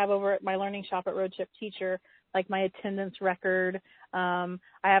I already have over at my learning shop at Road Trip Teacher, like my attendance record, I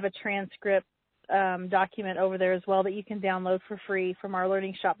have a transcript document over there as well that you can download for free from our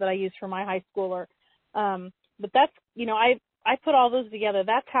learning shop that I use for my high schooler. But that's, I put all those together.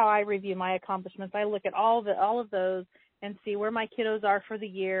 That's how I review my accomplishments. I look at all of those and see where my kiddos are for the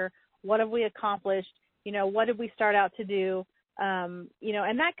year. What have we accomplished? What did we start out to do? And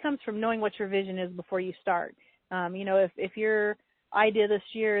that comes from knowing what your vision is before you start. If your idea this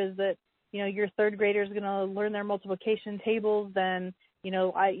year is that, your third grader is going to learn their multiplication tables, then,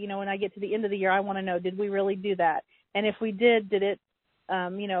 when I get to the end of the year, I want to know, did we really do that? And if we did it,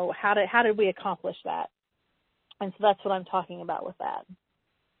 how did we accomplish that? And so that's what I'm talking about with that.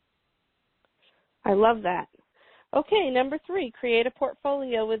 I love that. Okay, number 3, create a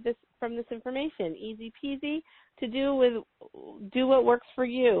portfolio from this information. Easy peasy to do what works for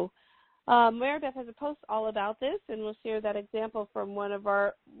you. Mary Beth has a post all about this, and we'll share that example from one of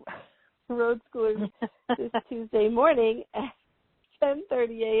our road schoolers this Tuesday morning at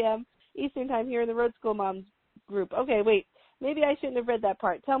 10:30 a.m. Eastern Time here in the Road School Moms group. Okay, wait. Maybe I shouldn't have read that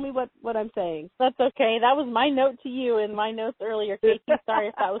part. Tell me what I'm saying. That's okay. That was my note to you in my notes earlier, Katie. Sorry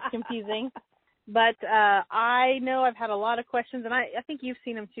if that was confusing. But I know I've had a lot of questions, and I think you've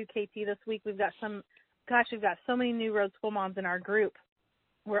seen them too, KT, this week. We've got so many new Road School Moms in our group.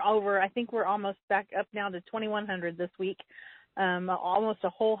 We're almost back up now to 2,100 this week. Almost a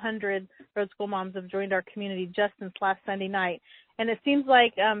whole 100 Road School Moms have joined our community just since last Sunday night. And it seems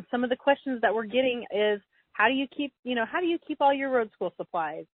like some of the questions that we're getting is, how do you keep all your road school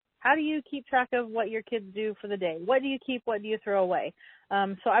supplies? How do you keep track of what your kids do for the day? What do you keep? What do you throw away?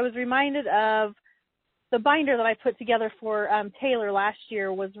 So I was reminded of the binder that I put together for Taylor last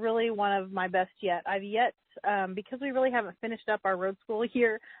year was really one of my best yet. I've yet, because we really haven't finished up our road school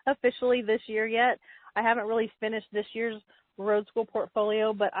year officially this year yet, I haven't really finished this year's road school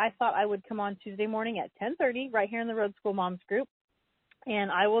portfolio, but I thought I would come on Tuesday morning at 10:30 right here in the Road School Moms group, and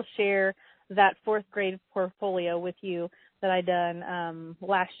I will share that 4th grade portfolio with you that I done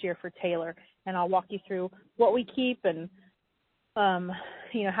last year for Taylor, and I'll walk you through what we keep and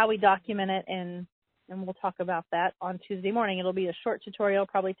how we document it, and we'll talk about that on Tuesday morning. It'll be a short tutorial,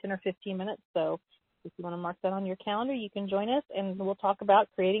 probably 10 or 15 minutes, so if you want to mark that on your calendar, you can join us, and we'll talk about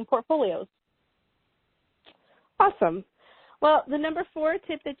creating portfolios. Awesome. Well, the number 4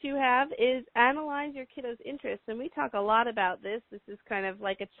 tip that you have is analyze your kiddo's interests, and we talk a lot about this. This is kind of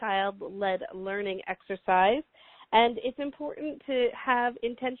like a child-led learning exercise, and it's important to have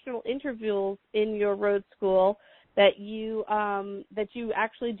intentional intervals in your road school that you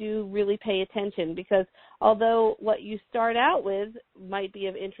actually do really pay attention, because although what you start out with might be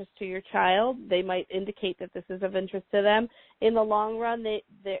of interest to your child, they might indicate that this is of interest to them. In the long run,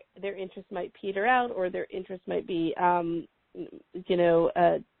 their interest might peter out, or their interest might be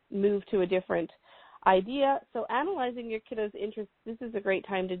move to a different idea. So analyzing your kiddo's interests, this is a great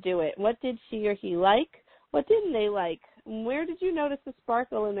time to do it. What did she or he like? What didn't they like? Where did you notice the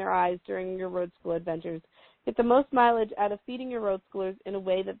sparkle in their eyes during your road school adventures? Get the most mileage out of feeding your road schoolers in a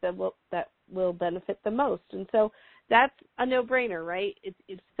way that will benefit the most. And so that's a no-brainer, right?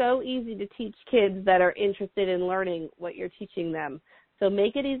 It's so easy to teach kids that are interested in learning what you're teaching them. So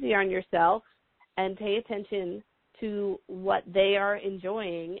make it easy on yourself and pay attention to what they are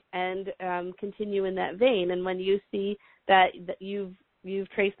enjoying, and continue in that vein. And when you see that you've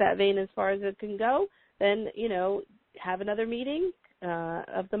traced that vein as far as it can go, then, have another meeting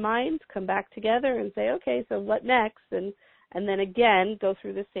of the minds, come back together and say, okay, so what next? And then again, go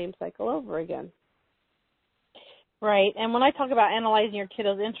through the same cycle over again. Right. And when I talk about analyzing your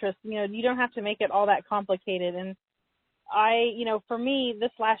kiddo's interests, you don't have to make it all that complicated. And for me,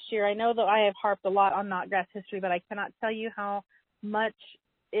 this last year, I know that I have harped a lot on Knotgrass history, but I cannot tell you how much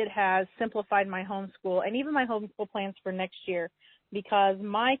it has simplified my homeschool and even my homeschool plans for next year, because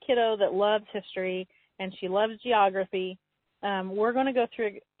my kiddo that loves history and she loves geography, we're going to go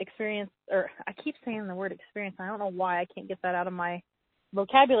through experience, or I keep saying the word experience. I don't know why I can't get that out of my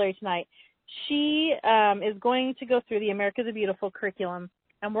vocabulary tonight. She is going to go through the America the Beautiful curriculum,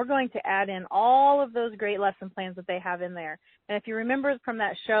 and we're going to add in all of those great lesson plans that they have in there. And if you remember from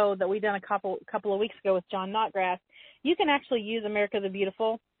that show that we done a couple of weeks ago with John Knotgrass, you can actually use America the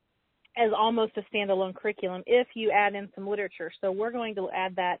Beautiful as almost a standalone curriculum if you add in some literature. So we're going to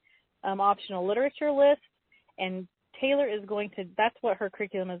add that optional literature list, and Taylor is that's what her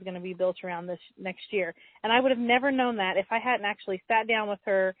curriculum is going to be built around this next year. And I would have never known that if I hadn't actually sat down with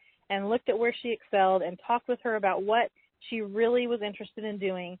her and looked at where she excelled and talked with her about what she really was interested in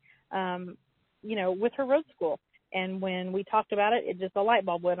doing, with her road school. And when we talked about it, a light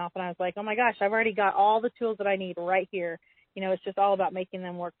bulb went off, and I was like, oh my gosh, I've already got all the tools that I need right here. It's just all about making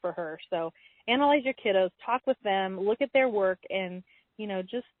them work for her. So analyze your kiddos, talk with them, look at their work, and,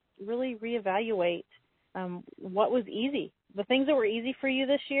 just really reevaluate what was easy. The things that were easy for you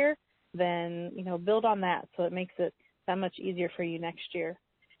this year, then, build on that so it makes it that much easier for you next year.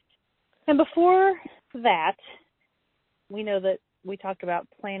 And before that, we know that we talked about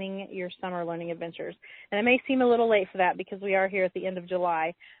planning your summer learning adventures. And it may seem a little late for that because we are here at the end of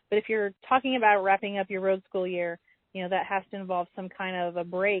July. But if you're talking about wrapping up your road school year, that has to involve some kind of a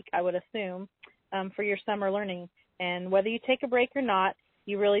break, I would assume, for your summer learning. And whether you take a break or not,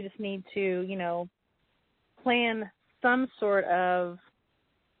 you really just need to, plan some sort of,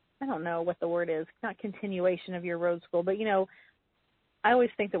 I don't know what the word is, not continuation of your road school, but, I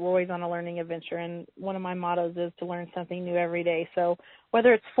always think that we're always on a learning adventure, and one of my mottos is to learn something new every day. So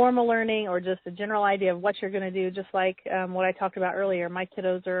whether it's formal learning or just a general idea of what you're going to do, just like what I talked about earlier, my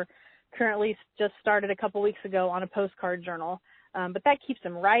kiddos are currently just started a couple weeks ago on a postcard journal, but that keeps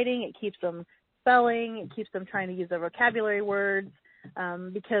them writing, it keeps them spelling, it keeps them trying to use their vocabulary words,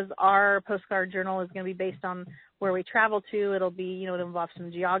 because our postcard journal is going to be based on where we travel to. It'll be, it'll involve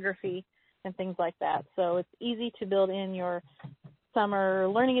some geography and things like that. So it's easy to build in your summer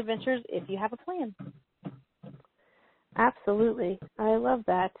learning adventures if you have a plan. Absolutely. I love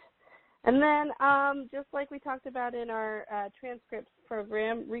that. And then just like we talked about in our transcripts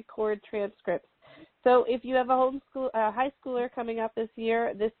program, record transcripts. So if you have a high schooler coming up this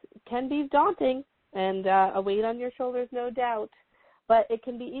year, this can be daunting and a weight on your shoulders, no doubt. But it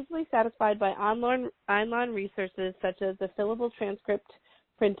can be easily satisfied by online resources such as the fillable transcript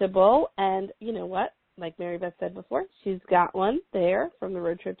printable. And you know what? Like Mary Beth said before, she's got one there from the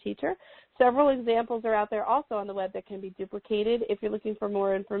Road Trip Teacher. Several examples are out there also on the web that can be duplicated. If you're looking for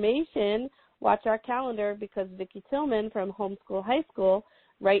more information, watch our calendar, because Vicki Tillman from Homeschool High School,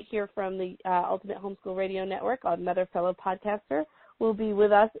 right here from the Ultimate Homeschool Radio Network, another fellow podcaster, will be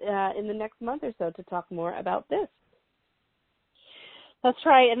with us in the next month or so to talk more about this. That's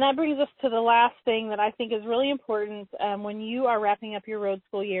right, and that brings us to the last thing that I think is really important when you are wrapping up your road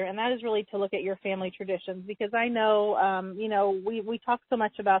school year, and that is really to look at your family traditions, because I know, we talk so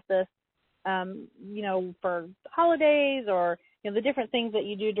much about this, for holidays or, the different things that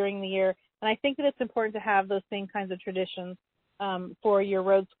you do during the year, and I think that it's important to have those same kinds of traditions for your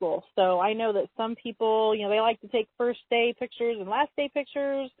road school. So I know that some people, they like to take first day pictures and last day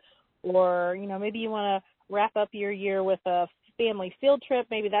pictures, or, maybe you want to wrap up your year with a family field trip.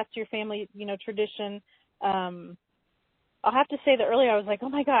 Maybe that's your family, tradition. I'll have to say that earlier I was like, oh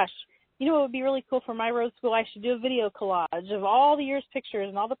my gosh, what would be really cool for my road school? I should do a video collage of all the year's pictures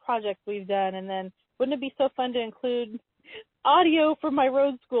and all the projects we've done. And then wouldn't it be so fun to include audio from my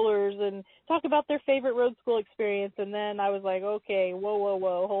road schoolers and talk about their favorite road school experience? And then I was like, okay,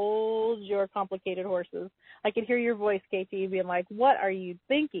 whoa, hold your complicated horses. I could hear your voice, Katie, being like, what are you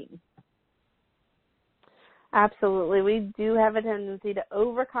thinking? Absolutely. We do have a tendency to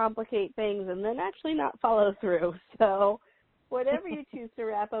overcomplicate things and then actually not follow through. So whatever you choose to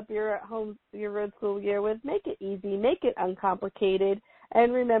wrap up your road school year with, make it easy, make it uncomplicated,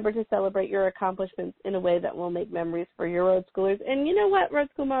 and remember to celebrate your accomplishments in a way that will make memories for your road schoolers. And you know what, Road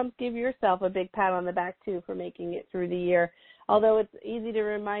School Moms, give yourself a big pat on the back, too, for making it through the year. Although it's easy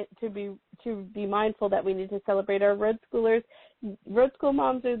to be mindful that we need to celebrate our road schoolers, road school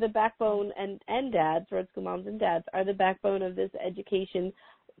moms are the backbone, and dads, road school moms and dads, are the backbone of this education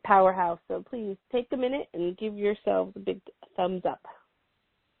powerhouse. So please take a minute and give yourselves a big thumbs up.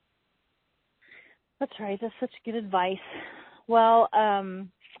 That's right. That's such good advice. Well,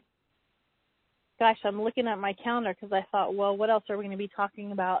 gosh, I'm looking at my calendar because I thought, well, what else are we going to be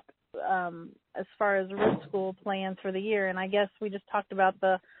talking about as far as road school plans for the year? And I guess we just talked about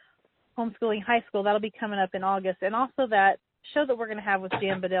the homeschooling high school. That'll be coming up in August. And also that show that we're going to have with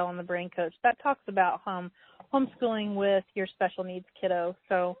Jan Bedell and the Brain Coach, that talks about homeschooling with your special needs kiddo.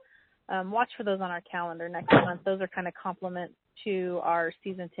 So watch for those on our calendar next month. Those are kind of complement to our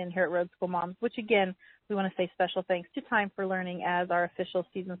season 10 here at Road School Moms, which again, we want to say special thanks to Time for Learning as our official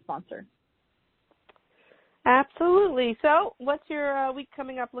season sponsor. Absolutely. So what's your week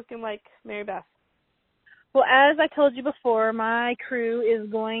coming up looking like, Mary Beth? Well, as I told you before, my crew is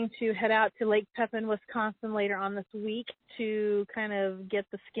going to head out to Lake Pepin, Wisconsin later on this week to kind of get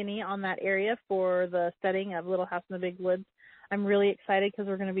the skinny on that area for the setting of Little House in the Big Woods. I'm really excited because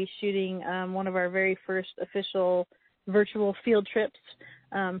we're going to be shooting one of our very first official virtual field trips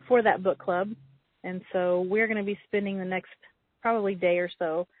for that book club. And so we're going to be spending the next probably day or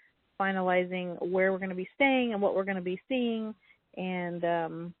so finalizing where we're going to be staying and what we're going to be seeing.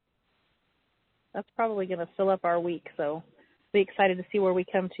 And that's probably going to fill up our week. So be excited to see where we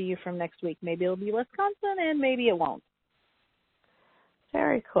come to you from next week. Maybe it'll be Wisconsin and maybe it won't.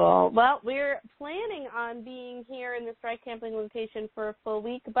 Very cool. Well, we're planning on being here in the Strike Camping location for a full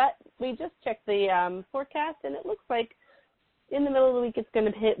week, but we just checked the forecast, and it looks like in the middle of the week it's going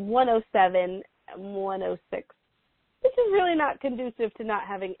to hit 107 and 106, which is really not conducive to not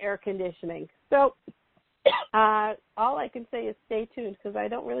having air conditioning. So all I can say is stay tuned because I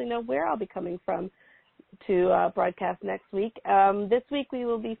don't really know where I'll be coming from to broadcast next week. This week we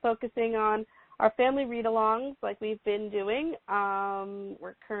will be focusing on our family read-alongs like we've been doing.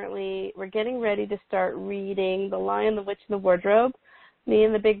 We're getting ready to start reading The Lion, the Witch, and the Wardrobe. Me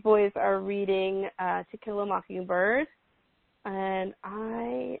and the big boys are reading To Kill a Mockingbird, and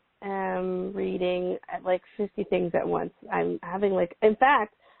I am reading like 50 things at once. I'm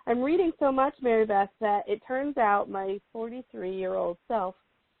reading so much, Mary Beth, that it turns out my 43-year-old self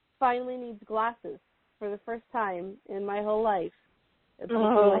finally needs glasses for the first time in my whole life. It's looking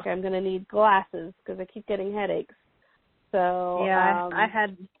like I'm going to need glasses because I keep getting headaches. So yeah, I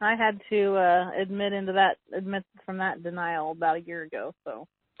had to admit from that denial about a year ago. So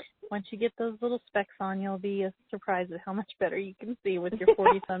once you get those little specs on, you'll be surprised at how much better you can see with your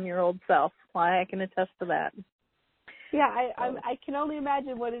 40-some-year-old self. Why, I can attest to that. Yeah, I can only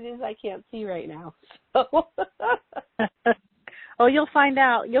imagine what it is I can't see right now. Oh, you'll find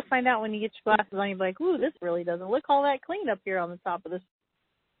out. You'll find out when you get your glasses on. You'll be like, ooh, this really doesn't look all that clean up here on the top of this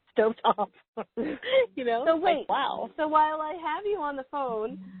stovetop. So wait, like, wow. So while I have you on the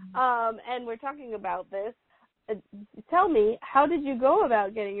phone and we're talking about this, tell me, how did you go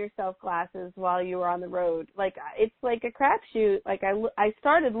about getting yourself glasses while you were on the road? Like, it's like a crapshoot. Like, I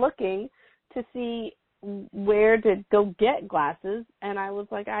started looking to see where to go get glasses, and I was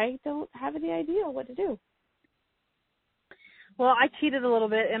like, I don't have any idea what to do. Well, I cheated a little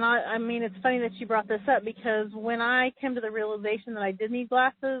bit, and I mean, it's funny that you brought this up because when I came to the realization that I did need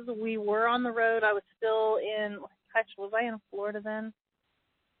glasses, we were on the road. I was still was I in Florida then?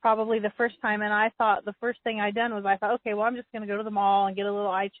 Probably the first time, and I thought the first thing I done was I thought, okay, well, I'm just going to go to the mall and get a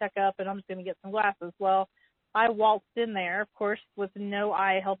little eye checkup, and I'm just going to get some glasses. Well, I waltzed in there, of course, with no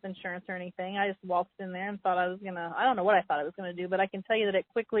eye health insurance or anything. I just waltzed in there and thought I don't know what I thought I was going to do, but I can tell you that it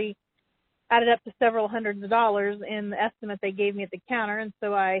quickly added up to several hundreds of dollars in the estimate they gave me at the counter. And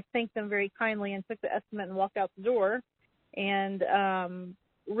so I thanked them very kindly and took the estimate and walked out the door and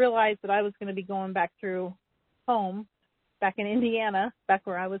realized that I was going to be going back through home back in Indiana, back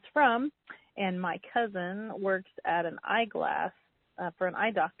where I was from. And my cousin works at an eyeglass for an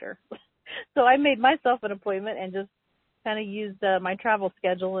eye doctor. So I made myself an appointment and just kind of used my travel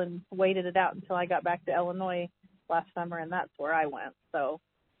schedule and waited it out until I got back to Illinois last summer, and that's where I went. So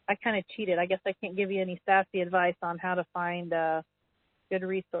I kind of cheated. I guess I can't give you any sassy advice on how to find a good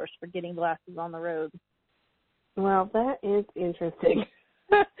resource for getting glasses on the road. Well, that is interesting.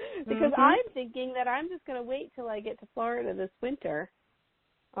 Because I'm thinking that I'm just going to wait till I get to Florida this winter.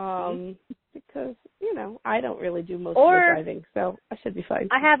 Because, I don't really do most of the driving, so I should be fine.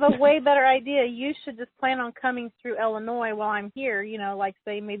 I have a way better idea. You should just plan on coming through Illinois while I'm here, like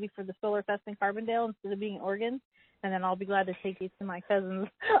say maybe for the Solar Fest in Carbondale instead of being in Oregon, and then I'll be glad to take you to my cousin's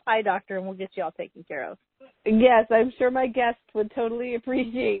eye doctor and we'll get you all taken care of. Yes, I'm sure my guests would totally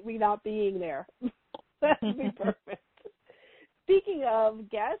appreciate me not being there. That would be perfect. Speaking of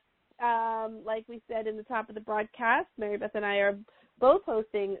guests, like we said in the top of the broadcast, Mary Beth and I are both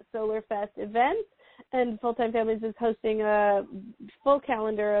hosting Solar Fest events, and Full-Time Families is hosting a full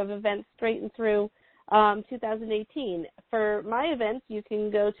calendar of events straight and through 2018. For my events, you can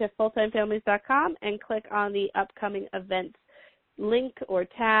go to fulltimefamilies.com and click on the upcoming events link or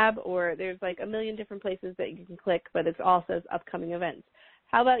tab, or there's like a million different places that you can click, but it all says upcoming events.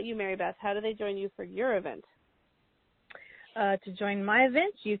 How about you, Mary Beth? How do they join you for your event? To join my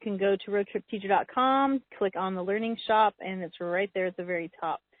event, you can go to roadtripteacher.com, click on the Learning Shop, and it's right there at the very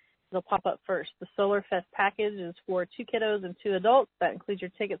top. It'll pop up first. The Solar Fest package is for 2 kiddos and 2 adults. That includes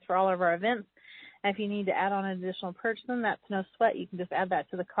your tickets for all of our events. And if you need to add on an additional person, that's no sweat. You can just add that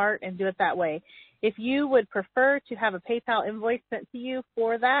to the cart and do it that way. If you would prefer to have a PayPal invoice sent to you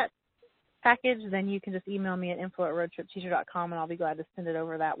for that package, then you can just email me at info@roadtripteacher.com, and I'll be glad to send it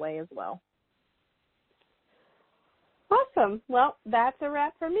over that way as well. Awesome. Well, that's a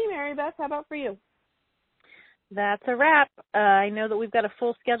wrap for me, Mary Beth. How about for you? That's a wrap. I know that we've got a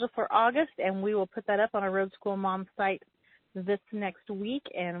full schedule for August, and we will put that up on our Roadschool Mom site this next week.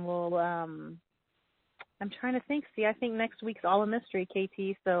 And we'll, I'm trying to think. I think next week's all a mystery,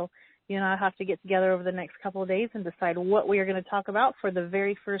 KT. So, I'll have to get together over the next couple of days and decide what we are going to talk about for the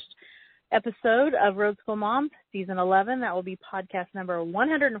very first episode of Roadschool Mom, Season 11. That will be podcast number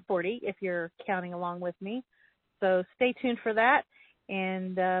 140, if you're counting along with me. So stay tuned for that,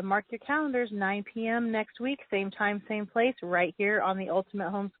 and mark your calendars, 9 p.m. next week, same time, same place, right here on the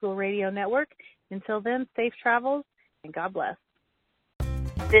Ultimate Homeschool Radio Network. Until then, safe travels, and God bless.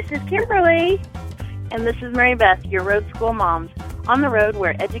 This is Kimberly. And this is Mary Beth, your Road School Moms, on the road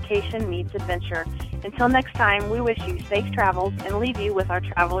where education meets adventure. Until next time, we wish you safe travels and leave you with our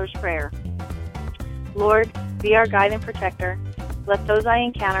traveler's prayer. Lord, be our guide and protector. Let those I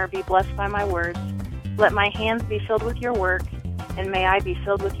encounter be blessed by my words. Let my hands be filled with your work, and may I be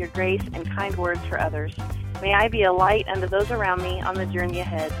filled with your grace and kind words for others. May I be a light unto those around me on the journey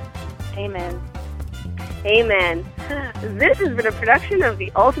ahead. Amen. Amen. This has been a production of the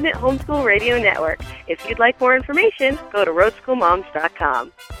Ultimate Homeschool Radio Network. If you'd like more information, go to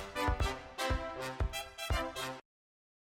roadschoolmoms.com.